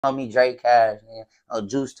Homie DreCash, nigga. Oh,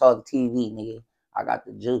 Juice Talk TV, nigga. I got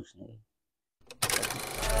the juice, nigga.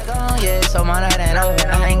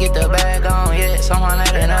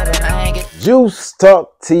 Juice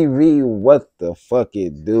Talk TV, what the fuck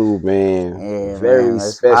it do, man? Yeah, Very man,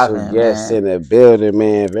 special guest man. in the building,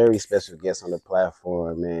 man. Very special guest on the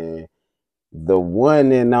platform, man. The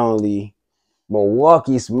one and only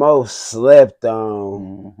Milwaukee's most slept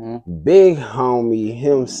on big homie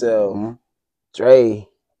himself,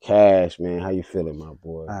 DreCash, man. How you feeling, my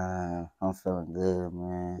boy? I'm feeling good,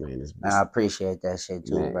 man. Man, I appreciate that shit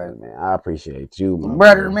too, brother. Man, I appreciate you, my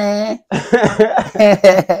brother, boy. Man.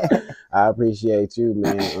 I appreciate you,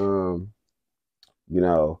 man. You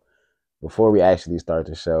know, before we actually start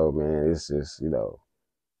the show, man, it's just, I'm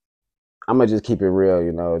gonna just keep it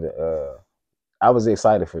real, I was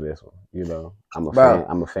excited for this one, I'm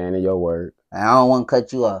a fan of your work. I don't want to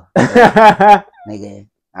cut you off. Nigga,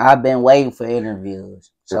 I've been waiting for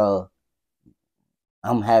interviews, so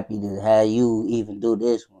I'm happy to have you even do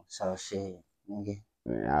this one. So shit, nigga.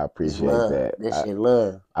 Man, I appreciate that. This shit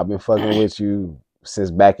love. I've been fucking with you since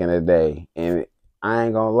back in the day, and I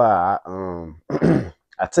ain't gonna lie,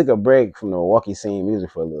 I took a break from the Milwaukee scene music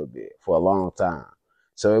for a little bit, for a long time.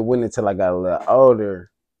 So it wasn't until I got a little older,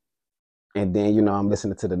 and then, I'm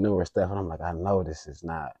listening to the newer stuff, and I'm like, I know this is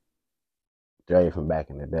not Dre from back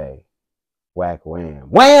in the day. Whack Wham.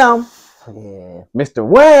 Wham! Yeah. Mr.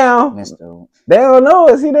 Wham! They don't know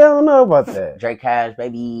us. They don't know about that. DreCash,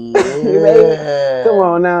 baby. Yeah. Come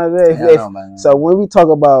on now. So when we talk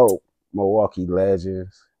about Milwaukee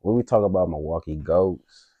legends, when we talk about Milwaukee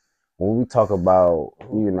goats, when we talk about,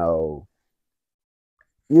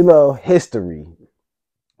 history,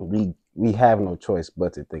 we have no choice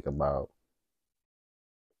but to think about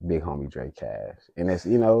big homie DreCash. And it's, I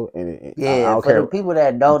don't care. The people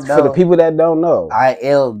that don't know. For the people that don't know.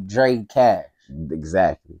 I.L. DreCash.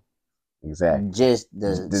 Exactly. Just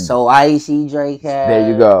the So Icy DreCash. There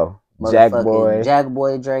you go. Jack Boy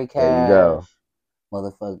DreCash. There you go.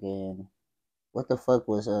 Motherfucking, what the fuck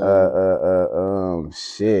was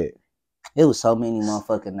shit. It was so many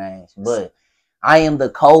motherfucking names. But I am the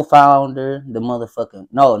co-founder,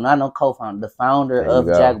 not co-founder, the founder of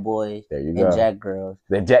Jack Boys and Jack Girls.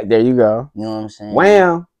 There you go. You know what I'm saying?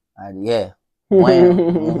 Wham! Yeah. Wham. You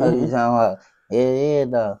know what I'm talking about? Yeah,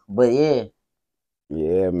 though. But yeah.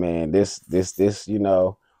 Yeah, man. This,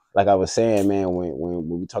 like I was saying, man, when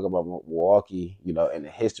we talk about Milwaukee, and the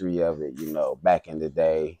history of it, back in the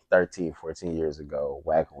day, 13, 14 years ago,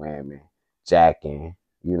 Whack Whamming, Jacking,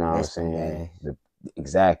 you know what I'm saying?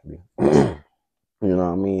 Exactly. You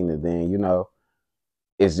know what I mean? And then,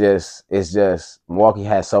 it's just Milwaukee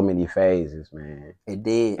has so many phases, man. It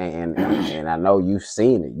did. And I know you've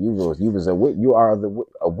seen it. You are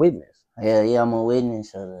a witness. Yeah, I'm a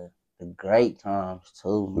witness of the great times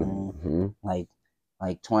too, man.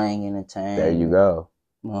 Like Twang Entertainment. There you go.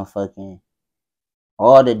 Motherfucking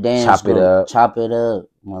all the dance. Chop it up.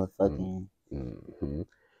 Motherfucking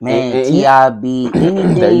man, T.I.B.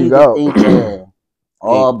 Anything there you go. Think of.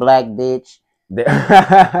 All Black Bitch.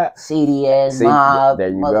 CDS Mob. There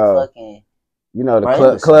you motherfucking go.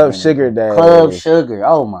 The Club Sugar days. Club Sugar.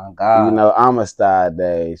 Oh my God. Amistad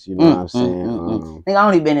days. You know what I'm saying? I think I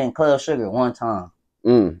only been in Club Sugar one time.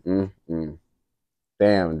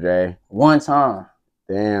 Damn, Dre. One time.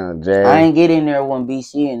 Damn, Dre. I ain't get in there when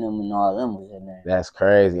BC and them and all them was in there. That's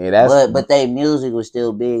crazy. But they music was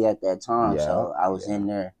still big at that time, so I was in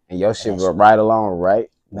there. And your shit was right along, right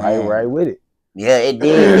with it. Yeah, it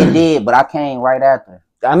did. But I came right after.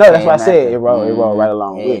 I know, that's why I said it rolled right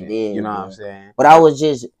along with it. You know what I'm saying? But I was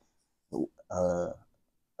just a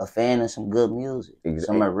fan of some good music,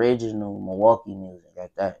 some original Milwaukee music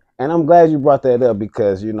like that. And I'm glad you brought that up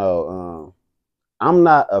because I'm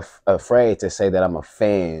not afraid to say that I'm a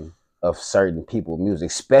fan of certain people's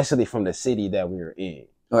music, especially from the city that we're in.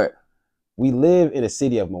 Right. We live in the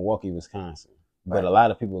city of Milwaukee, Wisconsin, but a lot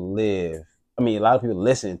of people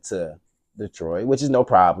listen to Detroit, which is no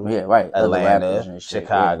problem. Yeah, right. Atlanta,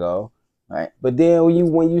 Chicago. Yeah. Right. But then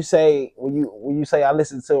when you say I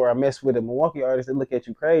listen to or I mess with a Milwaukee artist, they look at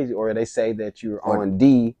you crazy, or they say that you're on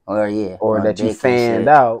D, or that you fanned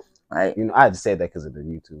out. Right. I just said that because of the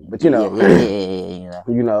YouTube. But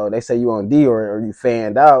they say you on D or you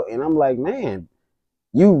fanned out, and I'm like, man,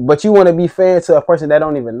 you want to be fan to a person that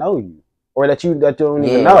don't even know you, or that you don't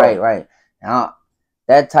even know. Right. Now,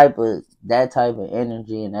 that type of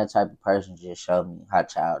energy and that type of person just showed me how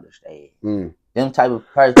childish they is. Them type of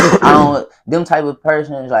person, them type of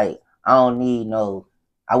persons, like, I don't need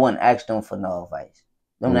I wouldn't ask them for no advice.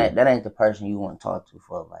 That ain't the person you want to talk to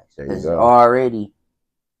for advice. Because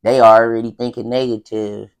they already thinking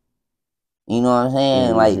negative, You know what I'm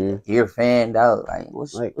saying? Like you're fanned out. Like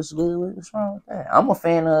what's good? What's wrong with that? I'm a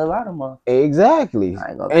fan of a lot of them. Exactly.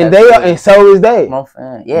 And they are, and so is they. I'm a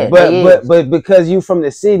fan. Yeah, but because you from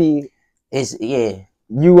the city, it's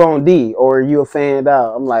you on D or you a fanned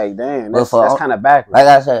out. I'm like, damn, that's kind of backwards. Like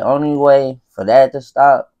I said, only way for that to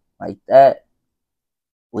stop like that,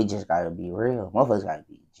 we just gotta be real. Motherfuckers gotta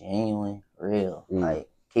be genuine, real. Like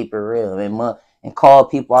keep it real and call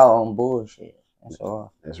people out on bullshit. That's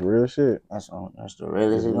all. That's real shit. That's the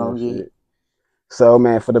realest it's gonna get. So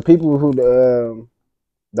man, for the people who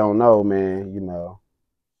don't know, man, you know,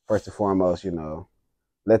 first and foremost, you know,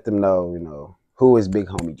 let them know, you know, who is Big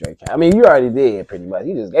Homie DreCash. I mean, you already did pretty much.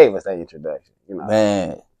 You just gave us that introduction, you know.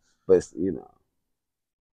 Man, but you know,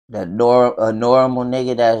 a normal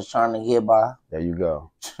nigga that's trying to get by. There you go.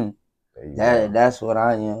 That's what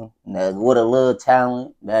I am. With a little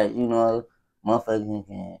talent that, you know, motherfuckers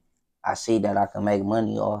can. I see that I can make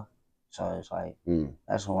money off. So it's like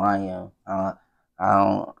that's who I am. I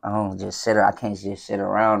don't just sit. I can't just sit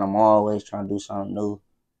around. I'm always trying to do something new.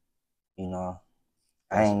 You know,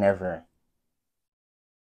 I ain't never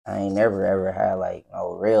ever had like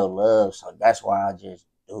no real love. So that's why I just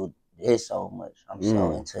do this so much. I'm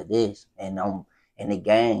so into this, and I'm in the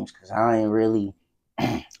games because I ain't really.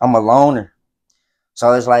 I'm a loner,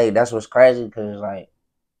 so it's like that's what's crazy because like,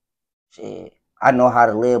 shit, I know how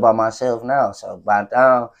to live by myself now. So by the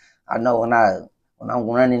time I know when I'm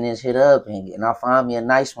running this shit up and I find me a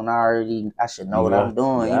nice one, I should know what I'm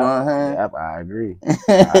doing. You know what I'm saying? Yep, I agree.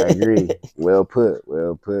 I agree. Well put,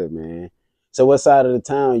 man. So what side of the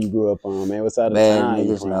town you grew up on, man? What side of the town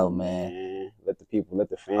you from? Know, man. Let the people, let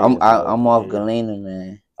the fans know. I'm off Galena,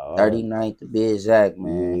 man. 39th to be exact,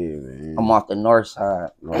 man. Yeah, man. I'm off the north side.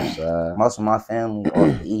 North side. Most of my family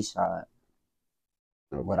off the east side.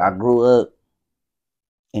 Okay. But I grew up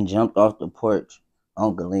and jumped off the porch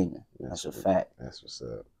on Galena. That's a fact. That's what's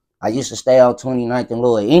up. I used to stay out 29th and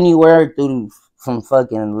Lloyd. Anywhere from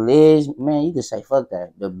fucking Liz, man, you could say fuck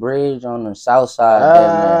that. The bridge on the south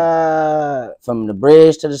side, from the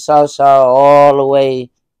bridge to the south side all the way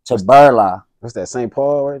to Burla. What's that, St.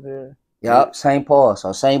 Paul right there? Yup, St. Paul.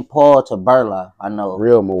 So St. Paul to Burla, I know.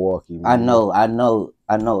 Real Milwaukee, man. I know. You know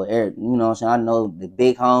what I'm saying? I know the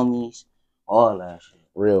big homies, all that shit.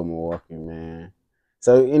 Real Milwaukee, man.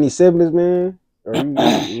 So any siblings, man? Or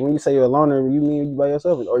when you say you're a loner, you mean you by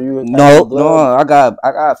yourself? Or you No, I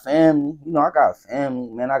got family. You know, I got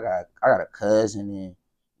family, man. I got a cousin in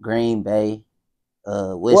Green Bay,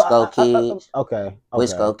 Wisco kids. Okay.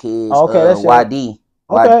 Wisco kids. Oh, okay, that's YD.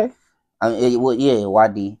 Okay.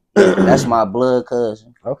 YD. Yeah, that's my blood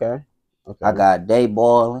cousin. Okay. I got Day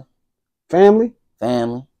Ballin. Family.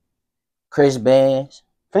 Chris Bands.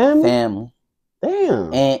 Family.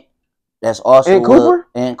 Damn. And that's also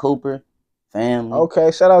Aunt Cooper. Family.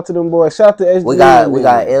 Okay, shout out to them boys. Shout out to SG. We got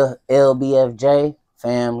LBFJ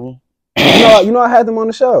family. You know I had them on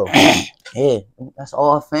the show. Yeah, that's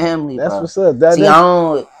all family. That's bro. What's up. See, I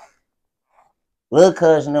don't. Little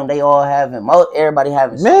cousin them, they all having everybody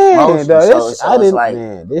having man.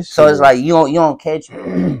 So it's like you don't catch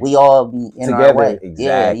it. We all be in together, our way. Exactly.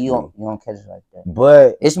 Yeah, you don't catch it like that.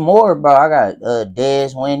 But it's more, bro. I got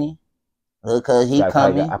Dez Winnie. Because he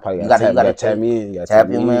coming. You gotta tap me in. Tap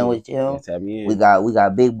him in with him. Tap me in. We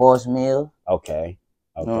got Big Boss Mill. Okay.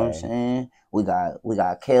 You know what I'm saying? We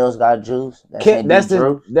got Kale's got juice. That's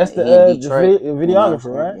the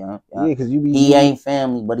videographer, right? Yeah, because he ain't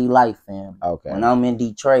family, but he like family. Okay. When I'm in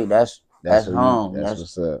Detroit, that's home. That's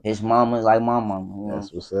what's up. His mama's like my mama. You know?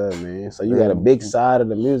 That's what's up, man. So you got a big side of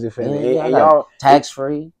the music family. Yeah, and y'all tax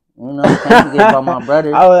free. You know, you can't forget about my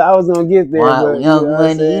brother. I was gonna get there, but Young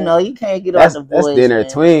Money, you know, you can't get off the boys. That's dinner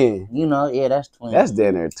twin. You know, yeah, that's twin. That's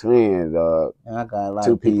dinner twin, dog. And I got a lot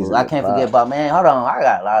of people. I can't forget about, man. Hold on, I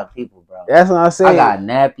got a lot of people, bro. That's what I said. I got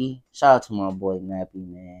Nappy. Shout out to my boy Nappy,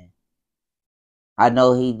 man. I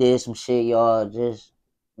know he did some shit, y'all. Just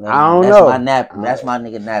I don't know. That's my Nappy. That's my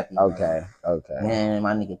nigga Nappy. Okay. Man,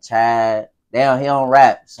 my nigga Chad. Damn, he don't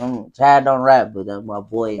rap. Chad don't rap, but that's my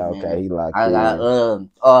boy. Okay, man. he like. I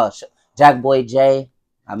got Jack Boy J.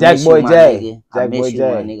 I miss you, my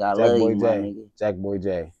nigga. I love you, my nigga. Jack Boy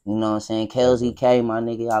J. You know what I'm saying? Kelsey K, my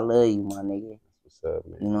nigga. I love you, my nigga. What's up,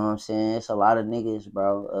 man? You know what I'm saying? It's a lot of niggas,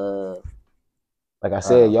 bro. Like I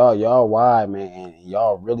said, y'all wide, man, and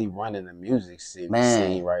y'all really running the music scene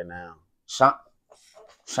right now.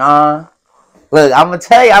 Sean. Look, I'm gonna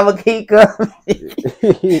tell you, I'm gonna keep coming.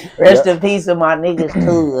 Rest in peace to my niggas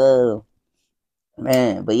too,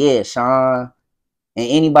 man. But yeah, Sean and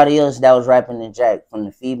anybody else that was rapping in Jack, from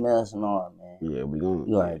the females and all, man. Yeah,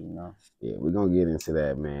 you already know. Yeah, we're gonna get into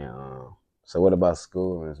that, man. So what about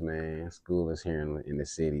schoolings, man? Schoolings here in the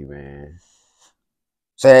city, man.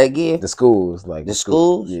 Say that again. The schools, like the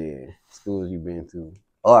schools. Yeah, schools you been to.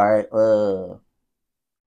 All right.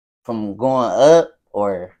 From going up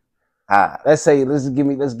or high. Let's give us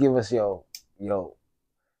your going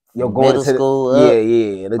middle to school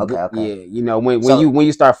the, up. okay. Okay. Yeah. You know when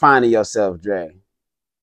you start finding yourself, Dre.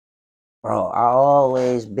 Bro, I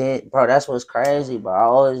always been, bro. That's what's crazy, bro. I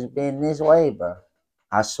always been this way, bro.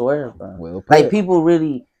 I swear, bro. Well put. Like people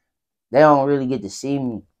really, they don't really get to see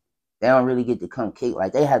me. They don't really get to come kick.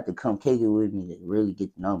 Like they have to come kick it with me to really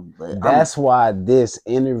get to know me. But that's why this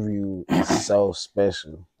interview is so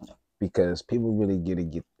special, because people really get.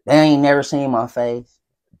 They ain't never seen my face.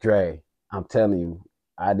 Dre, I'm telling you,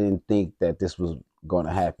 I didn't think that this was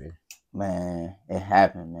gonna happen. Man, it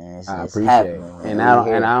happened, man. I It's appreciate it, man.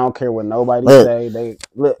 and I don't care what nobody say. They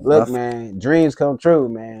look, man. Dreams come true,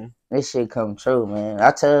 man. This shit come true, man. I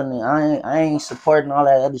tell you, I ain't supporting all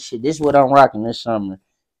that other shit. This is what I'm rocking this summer.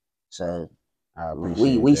 So I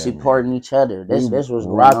appreciate we that, supporting each other. That's what's going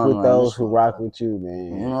rock on. With those who rock with you,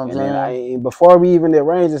 man. You know what I'm saying? And before we even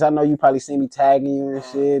arrange this, I know you probably see me tagging you and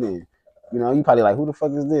shit, and you know you probably like, who the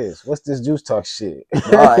fuck is this? What's this juice talk shit?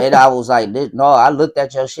 And I was like, no, I looked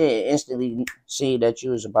at your shit and instantly see that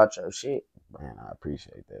you was about your shit. Man, I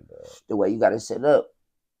appreciate that, dog. The way you got it set up,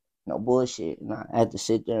 no bullshit. And I had to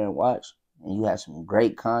sit there and watch, and you had some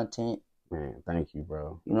great content. Man, thank you,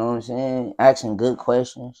 bro. You know what I'm saying? Asking good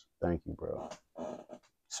questions. Thank you, bro.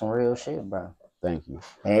 Some real shit, bro. Thank you.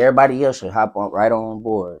 And everybody else should hop on right on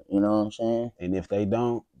board. You know what I'm saying? And if they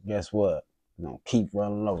don't, guess what? You know, keep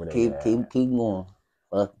running over there. Keep going.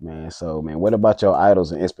 Man, so man, what about your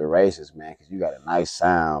idols and inspirations, man? Because you got a nice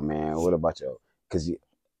sound, man. What about because you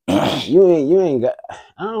ain't got,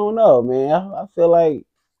 I don't know, man. I feel like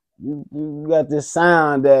you got this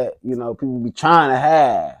sound that, you know, people be trying to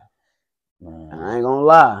have. Man. I ain't gonna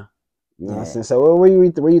lie. You know what I'm saying? So where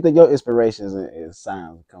you think your inspirations and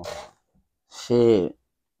sounds come from? Shit.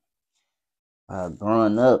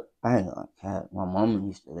 Growing up, I ain't gonna cap. My mama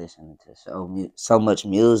used to listen to so much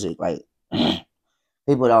music. Like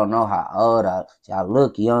people don't know how old I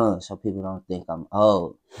look young, so people don't think I'm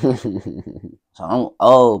old. So I'm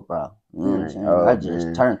old, bro. You know what I'm saying? I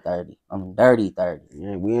just turned 30. I'm dirty 30.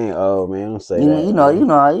 Yeah, we ain't old, man. Don't say that. You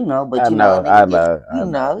know, but you know,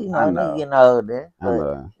 nigga getting older.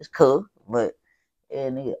 But it's cool. But yeah,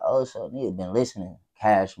 nigga been listening.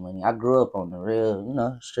 Cash Money. I grew up on the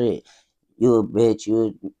real, street. You a bitch,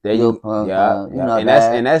 you a punk, you know, and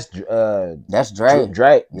that's Dre.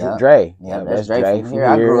 Dre. Yeah, that's Dre from here.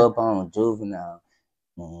 I grew up on Juvenile,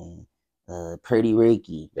 Pretty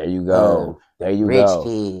Ricky. There you go. There you Rich go.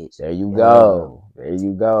 Kids. There you go. There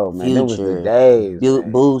you go, man. Future, was the days.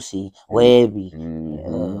 Boosie, Webby,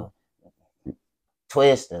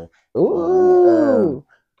 Twister. Ooh.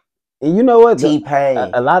 And you know what? T-Pain.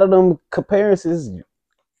 A lot of them comparisons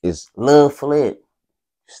is Lil Flip.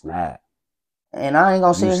 Snap. And I ain't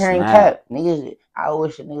gonna sit here and cap. Niggas, I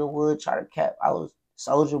wish a nigga would try to cap. I was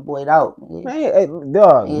Soldier Boy'd out. Nigga. Man,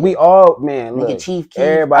 dog, we all, man, look. Nigga, Chief Keef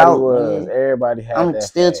everybody out, was. Nigga. Everybody had I'm that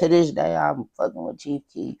still fact. to this day, I'm fucking with Chief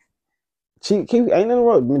Keef. Chief Keef ain't nothing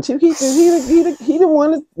wrong. Chief Keef, he the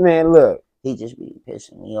one that, man, look. He just be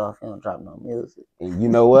pissing me off. He don't drop no music. And you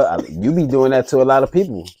know what? You be doing that to a lot of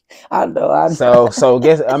people. I know. So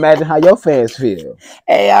imagine how your fans feel.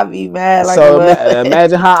 Hey, I be mad. Like so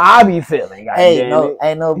imagine how I be feeling. Hey,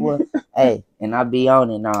 no boy. Hey, and I be on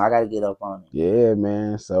it now. I gotta get up on it. Yeah,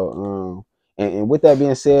 man. So and with that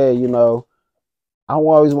being said, you know, I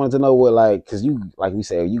always wanted to know what, like, cause you, like we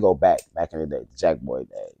said, you go back in the day, the Jack Boy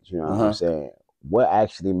days. You know what I'm saying? What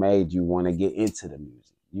actually made you want to get into the music?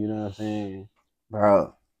 You know what I'm saying?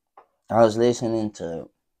 Bro, I was listening to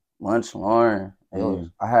Munch Lauren. I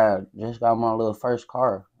had just got my little first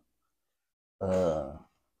car. The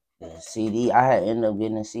CD. I had ended up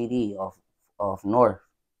getting a CD off North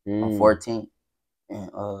on 14th. And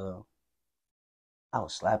I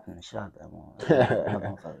was slapping the shit out that one. That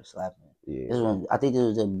motherfucker slapping. Yeah. This one, I think this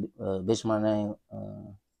was a Bitch My Name.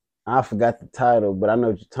 I forgot the title, but I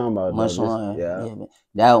know what you're talking about. Munch Lauren. Yeah,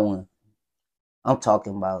 that one. I'm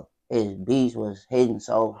talking about his beats was hitting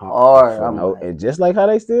so hard. And just like how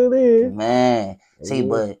they still is. Man. See,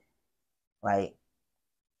 but like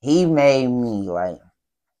he made me like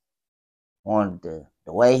want the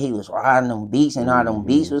way he was riding them beats and how them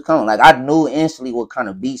beats was coming. Like I knew instantly what kind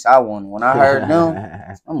of beats I wanted. When I heard them,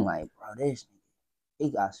 I'm like, bro, this he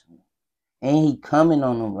got some. And he coming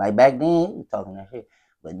on them. Like back then, he was talking that shit.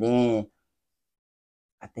 But then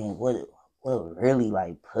I think what really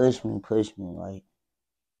like pushed me, like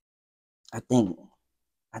I think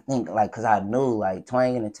like cause I knew like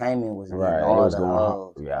Twang Entertainment was right. All it was the going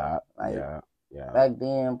hoes. Yeah. Like yeah. back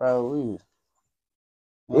then, bro,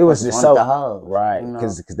 It was just so the hoes, right,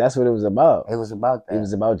 because that's what it was about. It was about that. It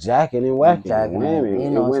was about jacking and whacking and women. You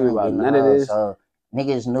know, it wasn't about none of this. So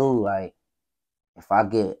niggas knew like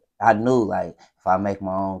I knew like if I make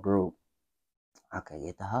my own group, I could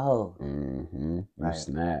get the hoe. You like,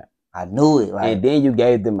 snap. I knew it. Like, and then you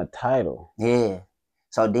gave them a title. Yeah.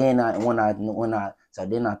 So then I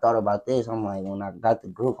thought about this. I'm like, when I got the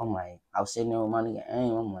group, I'm like, I was sitting there with my nigga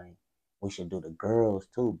Aim. I'm like, we should do the girls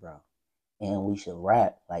too, bro, and we should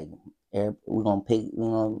rap. Like, we're gonna pick,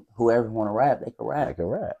 whoever want to rap, they can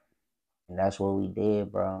rap. And that's what we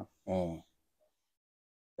did, bro. And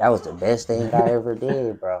that was the best thing I ever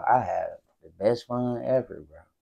did, bro. I had the best fun ever, bro.